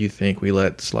you think we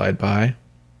let slide by,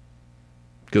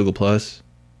 Google Plus,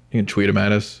 you can tweet them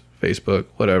at us, Facebook,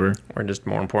 whatever. Or just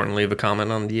more importantly, leave a comment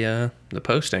on the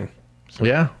posting. So.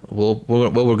 Yeah, what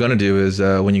we're going to do is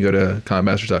when you go to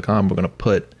comicmasters.com, we're going to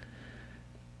put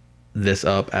this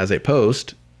up as a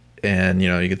post, and you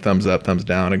can thumbs up, thumbs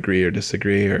down, agree or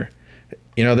disagree, or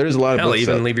there's a lot of books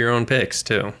even leave your own picks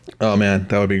too. Oh man,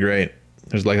 that would be great.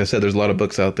 There's, like I said, there's a lot of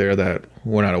books out there that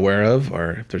we're not aware of,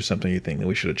 or if there's something you think that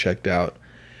we should have checked out,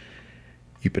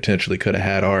 you potentially could have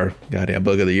had our goddamn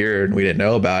book of the year and we didn't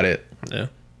know about it. Yeah,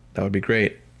 that would be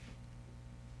great.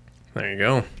 There you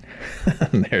go.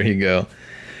 There you go.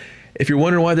 If you're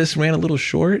wondering why this ran a little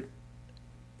short,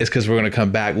 it's because we're going to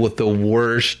come back with the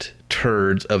worst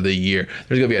turds of the year.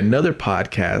 There's going to be another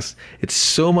podcast. It's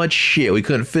so much shit. We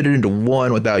couldn't fit it into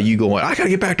one without you going, I got to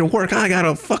get back to work. I got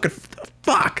to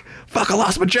fuck, I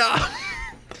lost my job.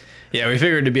 Yeah, we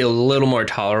figured it'd be a little more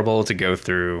tolerable to go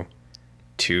through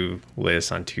two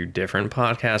lists on two different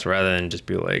podcasts rather than just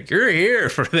be like, you're here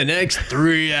for the next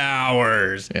 3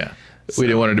 hours. Yeah. So, we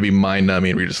didn't want it to be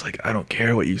mind-numbing. We were just like, I don't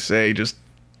care what you say. Just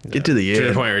get to the end. To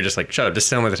the point where you're just like, shut up, just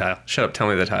tell me the title. Shut up, tell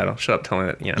me the title. Shut up, tell me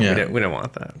that. We didn't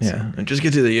want that. So. Yeah, and just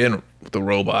get to the end with the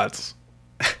robots.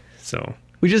 So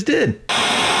we just did.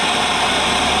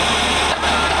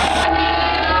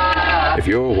 If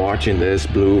you're watching this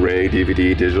Blu-ray,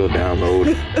 DVD, digital download,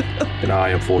 then I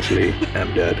unfortunately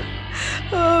am dead.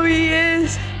 Oh, he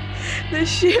is. The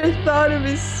sheer thought of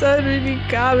his son reading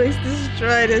comics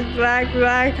destroyed his black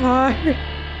heart.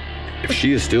 If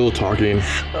she is still talking,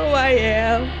 oh, I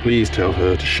am. Please tell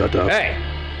her to shut up. Hey,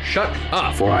 shut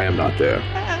up. For I am not there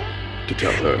to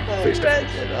tell her face to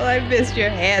face. Reginald, I missed your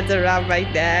hands around my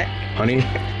neck. Honey,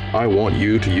 I want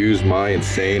you to use my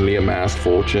insanely amassed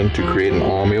fortune to create an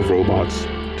army of robots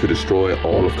to destroy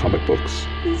all of comic books.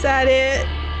 Is that it?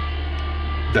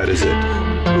 That is it.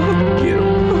 Get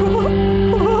 'em.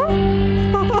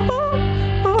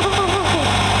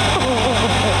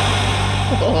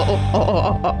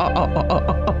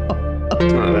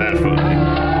 It's not that funny.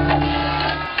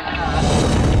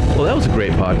 Well, that was a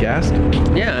great podcast.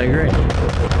 Yeah, I agree.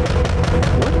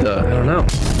 What the? I don't know.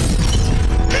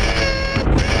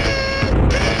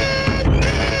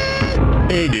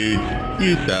 Hey dude,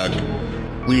 you suck.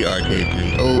 We are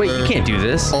taking over. Wait, you can't do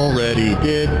this. Already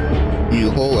did. You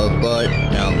hole of butt.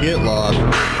 Now get lost.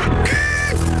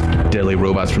 Deadly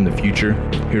robots from the future,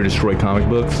 here to destroy comic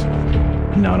books?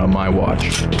 Not on my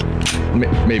watch.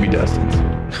 Maybe Dustin's.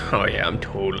 Oh yeah, I'm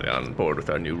totally on board with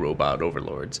our new robot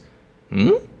overlords.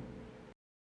 Hmm?